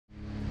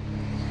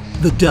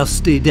The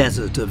dusty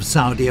desert of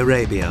Saudi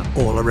Arabia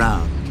all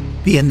around,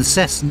 the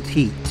incessant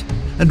heat,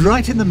 and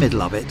right in the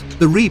middle of it,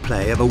 the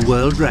replay of a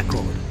world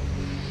record.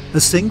 A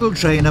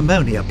single-train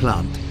ammonia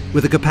plant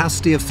with a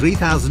capacity of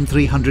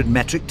 3,300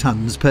 metric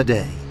tons per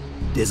day.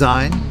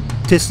 Design,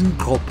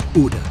 ThyssenKrupp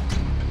Uhde.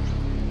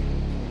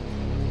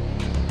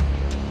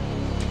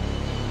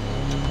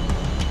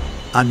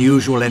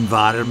 Unusual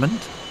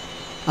environment,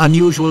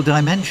 unusual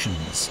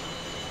dimensions,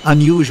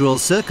 unusual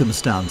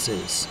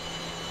circumstances.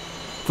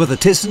 For the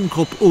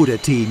ThyssenKrupp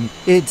Uhde team,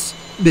 it's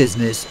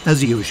business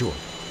as usual.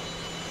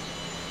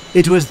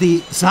 It was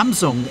the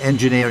Samsung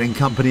engineering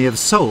company of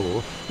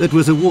Seoul that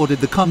was awarded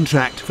the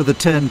contract for the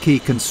turnkey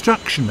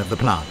construction of the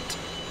plant.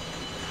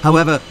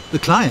 However, the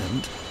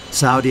client,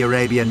 Saudi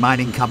Arabian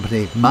mining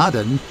company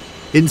Ma'aden,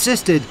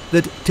 insisted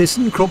that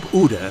ThyssenKrupp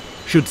Uhde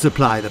should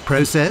supply the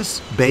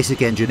process,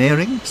 basic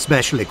engineering,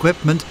 special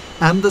equipment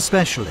and the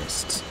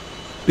specialists,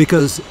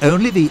 because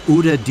only the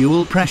Uhde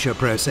dual pressure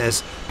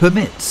process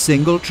permits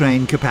single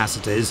train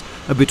capacities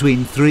of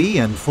between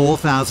 3,000 and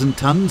 4,000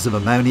 tons of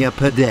ammonia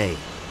per day,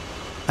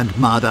 and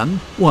Ma'aden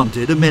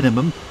wanted a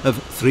minimum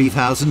of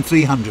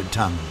 3,300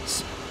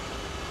 tons.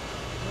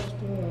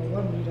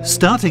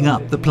 Starting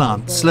up the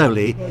plant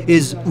slowly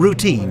is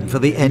routine for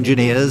the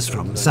engineers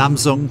from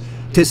Samsung,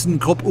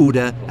 ThyssenKrupp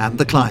Uhde and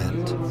the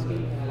client.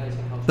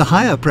 The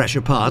higher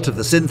pressure part of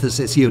the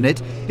synthesis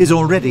unit is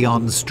already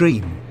on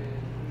stream.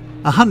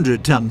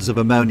 100 tons of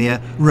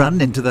ammonia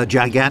run into the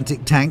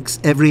gigantic tanks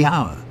every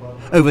hour,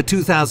 over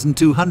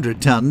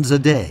 2,200 tons a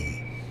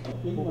day.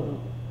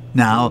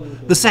 Now,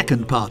 the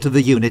second part of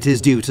the unit is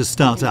due to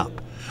start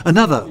up,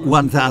 another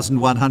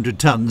 1,100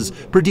 tons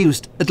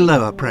produced at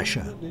lower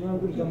pressure.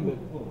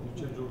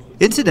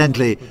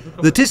 Incidentally,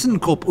 the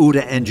ThyssenKrupp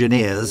Uhde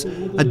engineers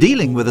are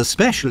dealing with a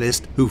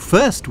specialist who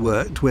first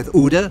worked with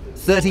Uhde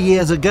 30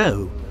 years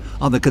ago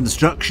on the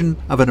construction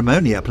of an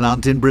ammonia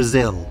plant in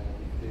Brazil.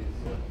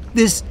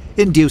 This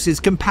induces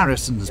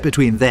comparisons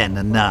between then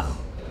and now,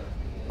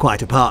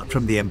 quite apart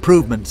from the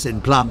improvements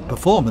in plant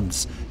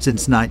performance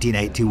since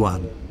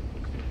 1981.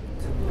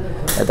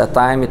 At that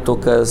time, it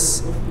took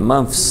us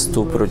months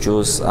to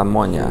produce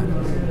ammonia.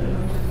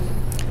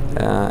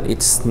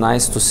 It's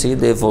nice to see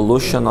the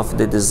evolution of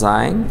the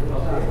design,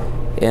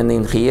 and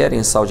here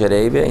in Saudi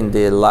Arabia, in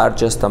the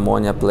largest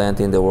ammonia plant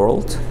in the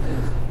world,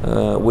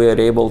 we are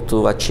able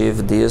to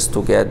achieve this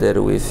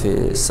together with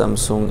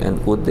Samsung and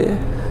Uhde,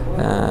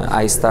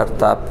 a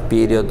startup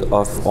period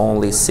of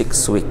only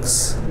 6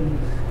 weeks,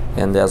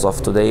 and as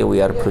of today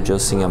we are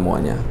producing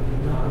ammonia.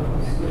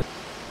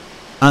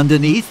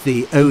 Underneath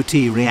the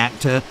OT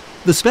reactor,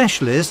 the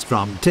specialist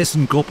from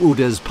ThyssenKrupp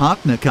Uhde's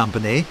partner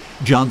company,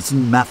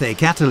 Johnson Matthey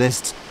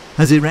Catalysts,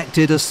 has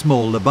erected a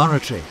small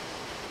laboratory.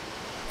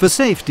 For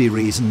safety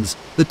reasons,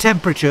 the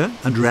temperature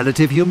and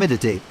relative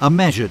humidity are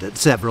measured at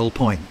several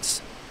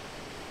points,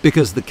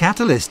 because the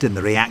catalyst in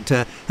the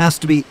reactor has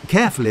to be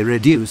carefully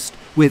reduced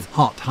with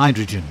hot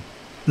hydrogen,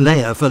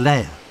 layer for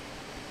layer.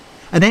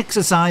 An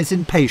exercise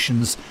in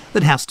patience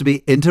that has to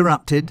be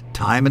interrupted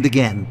time and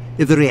again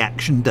if the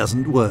reaction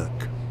doesn't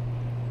work.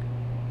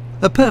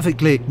 A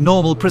perfectly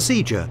normal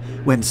procedure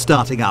when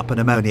starting up an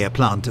ammonia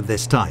plant of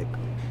this type.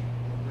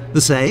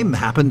 The same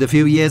happened a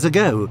few years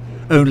ago,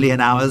 only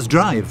an hour's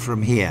drive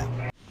from here.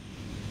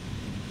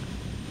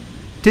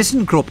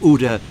 ThyssenKrupp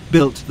Uhde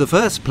built the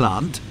first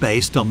plant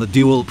based on the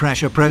dual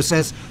pressure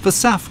process for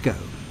Safco,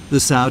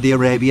 the Saudi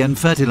Arabian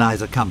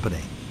fertilizer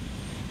company.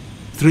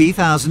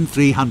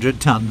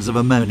 3,300 tons of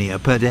ammonia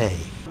per day.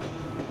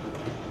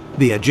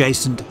 The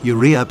adjacent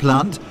urea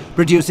plant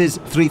produces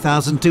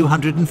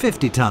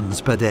 3,250 tons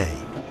per day.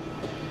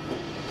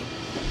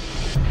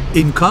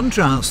 In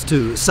contrast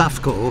to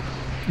Safco,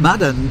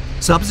 Ma'aden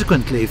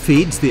subsequently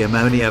feeds the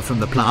ammonia from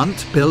the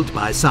plant built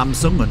by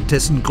Samsung and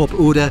ThyssenKrupp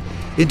Uhde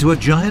into a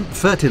giant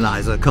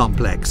fertilizer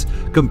complex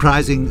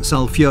comprising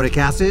sulfuric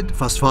acid,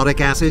 phosphoric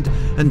acid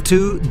and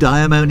 2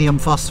 diammonium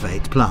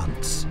phosphate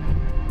plants.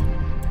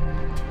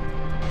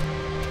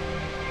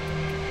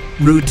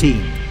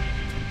 Routine,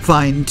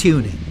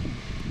 fine-tuning.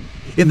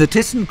 In the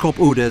ThyssenKrupp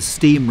Uhde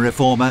steam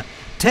reformer,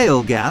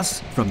 tail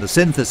gas from the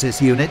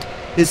synthesis unit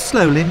is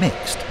slowly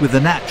mixed with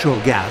the natural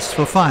gas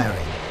for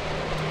firing.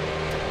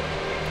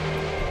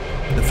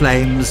 The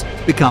flames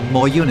become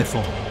more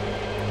uniform.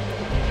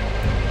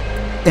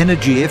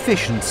 Energy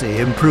efficiency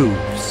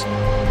improves.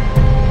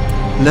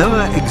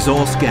 Lower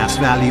exhaust gas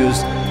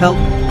values help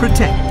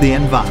protect the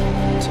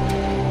environment.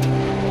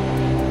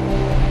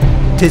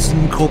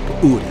 ThyssenKrupp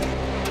Uhde,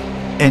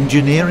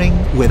 engineering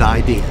with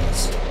ideas.